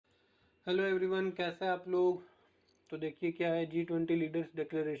Hello everyone, कैसे हैं आप लोग। तो देखिए क्या है, G20 leaders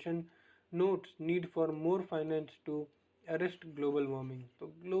declaration notes need for more finance to arrest global warming. तो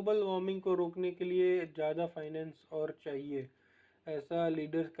ग्लोबल वार्मिंग को रोकने के लिए ज़्यादा फाइनेंस और चाहिए, ऐसा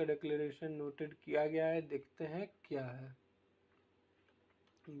लीडर्स का डिक्लेरेशन नोटेड किया गया है। देखते हैं क्या है,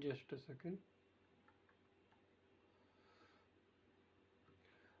 just a second.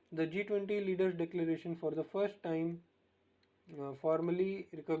 The G20 leaders declaration for the first time formally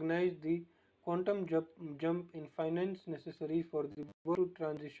recognized the quantum jump in finance necessary for the world to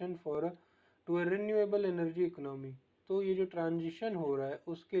transition to a renewable energy economy। तो ये जो ट्रांजिशन हो रहा है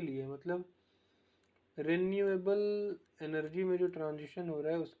उसके लिए, मतलब रिन्यूएबल एनर्जी में जो ट्रांजिशन हो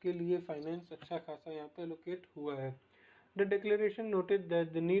रहा है उसके लिए फाइनेंस अच्छा खासा यहाँ पे एलोकेट हुआ है। The declaration noted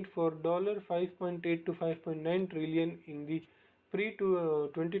that the need for $5.8 to 5.9 trillion in the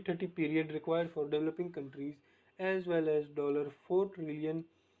pre-2030 period required for developing countries, as well as $4 trillion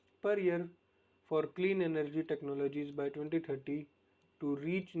per year for clean energy technologies by 2030 to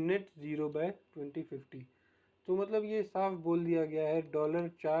reach net zero by 2050। तो मतलब ये साफ बोल दिया गया है, dollar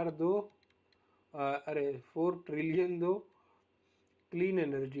चार दो, अरे 4 ट्रिलियन दो क्लीन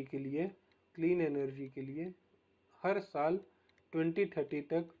एनर्जी के लिए हर साल 2030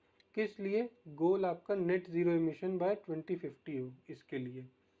 तक। किस लिए? गोल आपका नेट ज़ीरो एमिशन बाय 2050 हो, इसके लिए।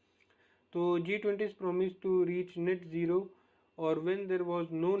 तो G20 promised to reach net zero or when there was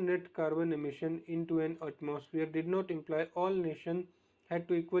no net carbon emission into an atmosphere did not imply all nations had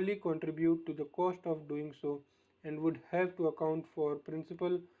to equally contribute to the cost of doing so and would have to account for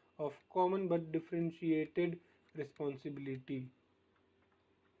principle of common but differentiated responsibility।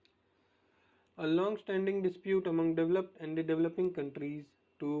 A long-standing dispute among developed and developing countries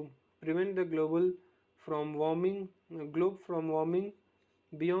to prevent the globe from warming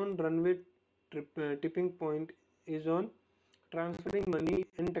beyond runway tipping point is on transferring money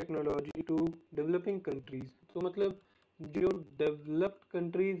and technology to developing countries। तो मतलब जो developed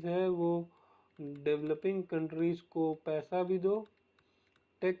countries है वो developing countries को पैसा भी दो,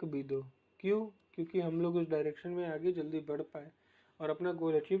 take भी दो। क्यों? क्योंकि हम लोग उस डायरेक्शन में आगे जल्दी बढ़ पाए और अपना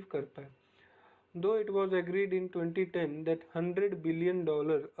गोल अचीव कर पाए। Though it was agreed in 2010 that $100 billion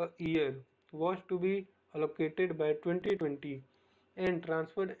a year was to be allocated by 2020 and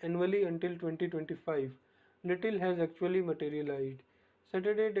transferred annually until 2025, little has actually materialized.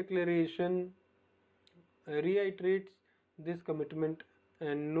 Saturday declaration reiterates this commitment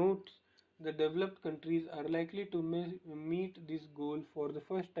and notes the developed countries are likely to meet this goal for the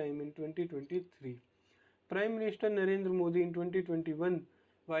first time in 2023. Prime Minister Narendra Modi in 2021,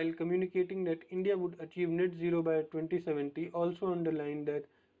 while communicating that India would achieve net zero by 2070, also underlined that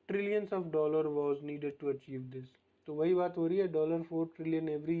trillions of dollars was needed to achieve this। तो वही बात हो रही है, $4 trillion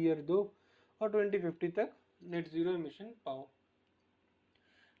every year दो और 2050 तक net zero emission पाओ।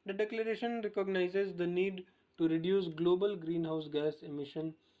 The declaration recognizes the need to reduce global greenhouse gas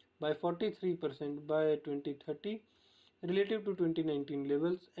emission by 43% by 2030 relative to 2019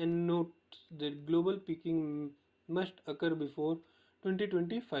 levels and notes that global peaking must occur before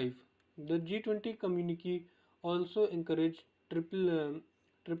 2025। The G20 communique also encouraged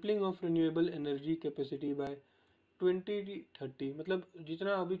tripling of renewable energy capacity by 2030। मतलब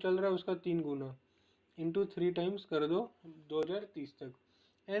जितना अभी चल रहा है उसका 3 गुना, into 3 times कर दो 2030 तक।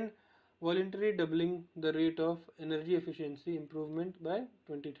 And voluntary doubling the rate of energy efficiency improvement bye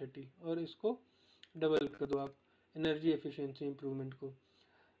 2030, और इसको डबल कर दो आप एनर्जी एफिशिएंसी इम्प्रूवमेंट को।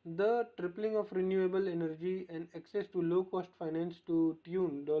 The tripling of renewable energy and access to low cost finance to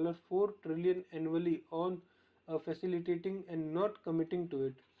tune $4 trillion annually on facilitating and not committing to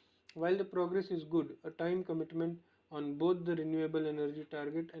it। While the progress is good, a time commitment on both the renewable energy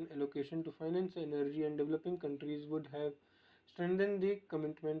target and allocation to finance energy and developing countries would have strengthened the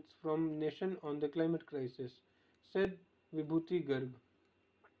commitments from nation on the climate crisis, said Vibhuti Garg।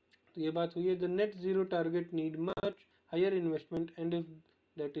 तो ये बात हुई है, the net zero target need much higher investment and if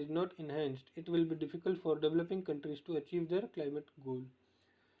that is not enhanced, it will be difficult for developing countries to achieve their climate goal।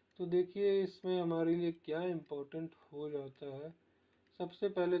 तो देखिए इसमें हमारे लिए क्या इम्पोर्टेंट हो जाता है। सबसे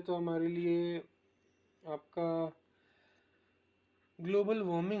पहले तो हमारे लिए आपका ग्लोबल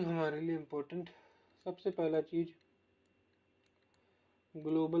वार्मिंग हमारे लिए इम्पोर्टेंट। सबसे पहला चीज़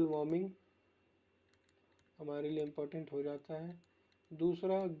ग्लोबल वार्मिंग हमारे लिए इम्पोर्टेंट हो जाता है।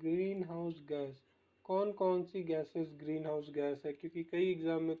 दूसरा ग्रीन हाउस गैस, कौन कौन सी गैसेस ग्रीन हाउस गैस है, क्योंकि कई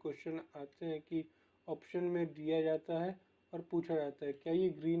एग्ज़ाम में क्वेश्चन आते हैं कि ऑप्शन में दिया जाता है और पूछा जाता है क्या ये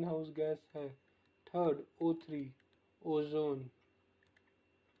ग्रीन हाउस गैस है। Third O3, ozone.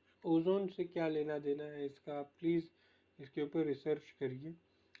 ओजोन से क्या लेना देना है इसका, आप प्लीज़ इसके ऊपर रिसर्च करिए।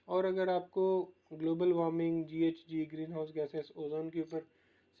 और अगर आपको global warming, GHG, green house gases, ozone के ऊपर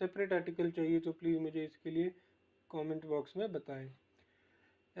सेपरेट आर्टिकल चाहिए तो प्लीज़ मुझे इसके लिए कमेंट बॉक्स में बताएं।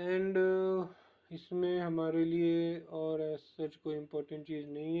 एंड इसमें हमारे लिए और सच कोई इम्पोर्टेंट चीज़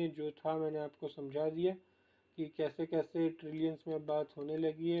नहीं है, जो था मैंने आपको समझा दिया कि कैसे कैसे ट्रिलियंस में अब बात होने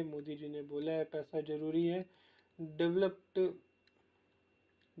लगी है। मोदी जी ने बोला है पैसा ज़रूरी है। डेवलप्ड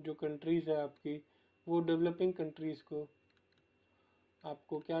जो कंट्रीज़ है आपकी, वो डेवलपिंग कंट्रीज़ को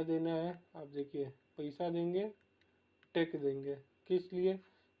आपको क्या देना है, आप देखिए, पैसा देंगे, टेक देंगे। किस लिए?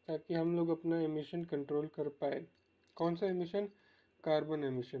 ताकि हम लोग अपना एमिशन कंट्रोल कर पाए। कौन सा एमिशन? Carbon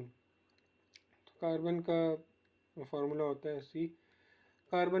emission. तो कार्बन का फॉर्मूला होता है सी।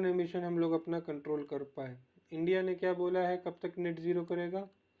 कार्बन एमिशन हम लोग अपना कंट्रोल कर पाए। इंडिया ने क्या बोला है, कब तक नेट ज़ीरो करेगा?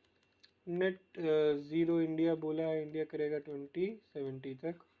 नेट ज़ीरो इंडिया बोला है, इंडिया करेगा 2070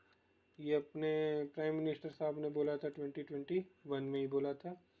 तक। ये अपने प्राइम मिनिस्टर साहब ने बोला था 2021 में ही बोला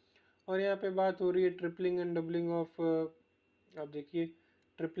था। और यहाँ पे बात हो रही है ट्रिपलिंग एंड डबलिंग ऑफ, आप देखिए,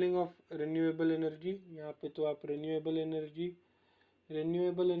 ट्रिपलिंग ऑफ रिन्यूएबल एनर्जी। यहाँ पे तो आप रिन्यूएबल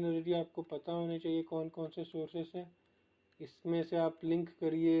एनर्जी आपको पता होने चाहिए कौन कौन से सोर्सेस हैं। इसमें से आप लिंक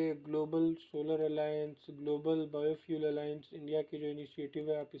करिए global solar alliance, global biofuel alliance, India की जो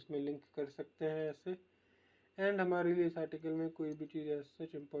इनिशिएटिव है, आप इसमें लिंक कर सकते हैं ऐसे। एंड हमारे लिए इस आर्टिकल में कोई भी चीज़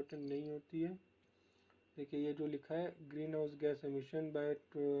सच इम्पोर्टेंट नहीं होती है। देखिए ये जो लिखा है, green house gas emission by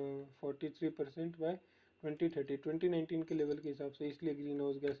 43% bye 2030, 2019 के लेवल के हिसाब से, इसलिए ग्रीन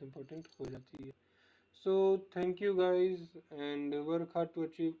हाउस गैस इंपॉर्टेंट हो जाती है। So thank you guys, and work hard to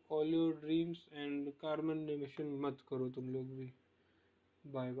achieve all your dreams, and carbon emission मत करो तुम लोग भी।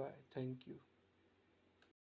 Bye bye, thank you.